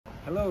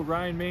Hello,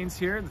 Ryan Maines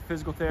here, the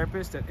physical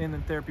therapist at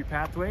Inland Therapy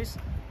Pathways.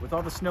 With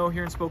all the snow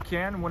here in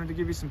Spokane, I wanted to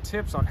give you some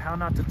tips on how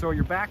not to throw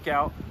your back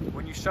out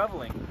when you're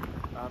shoveling,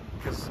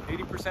 because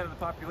 80% of the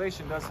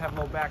population does have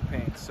low back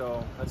pain,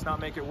 so let's not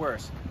make it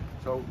worse.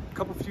 So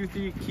a few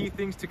key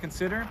things to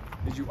consider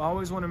is you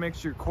always want to make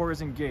sure your core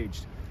is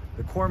engaged.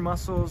 The core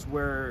muscles,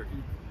 where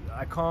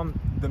I call them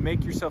the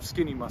make yourself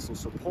skinny muscles,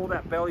 so pull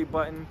that belly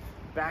button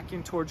back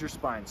in towards your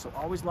spine. So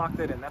always lock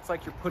that in. That's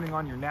like you're putting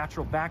on your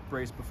natural back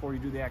brace before you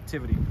do the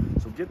activity.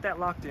 So get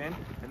that locked in,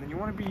 and then you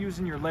want to be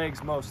using your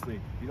legs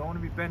mostly. You don't want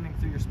to be bending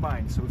through your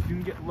spine. So if you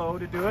can get low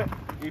to do it,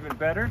 even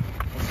better.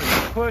 And so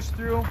you push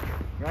through,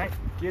 right?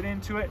 Get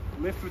into it,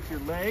 lift with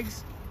your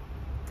legs,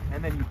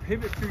 and then you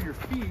pivot through your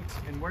feet,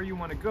 and where you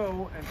want to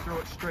go and throw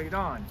it straight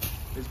on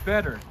is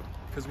better.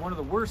 Because one of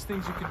the worst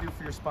things you can do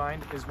for your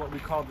spine is what we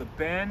call the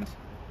bend,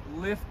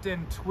 lift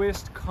and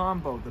twist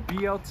combo. The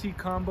BLT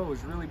combo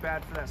is really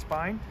bad for that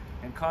spine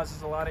and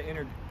causes a lot of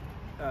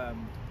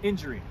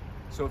injury.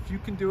 So if you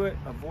can do it,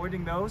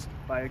 avoiding those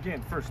by,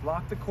 again, first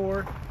lock the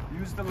core,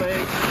 use the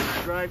legs,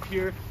 drive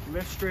here,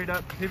 lift straight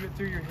up, pivot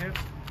through your hips,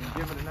 and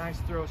give it a nice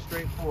throw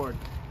straight forward.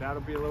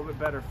 That'll be a little bit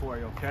better for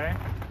you, okay?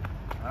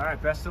 All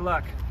right, best of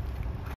luck.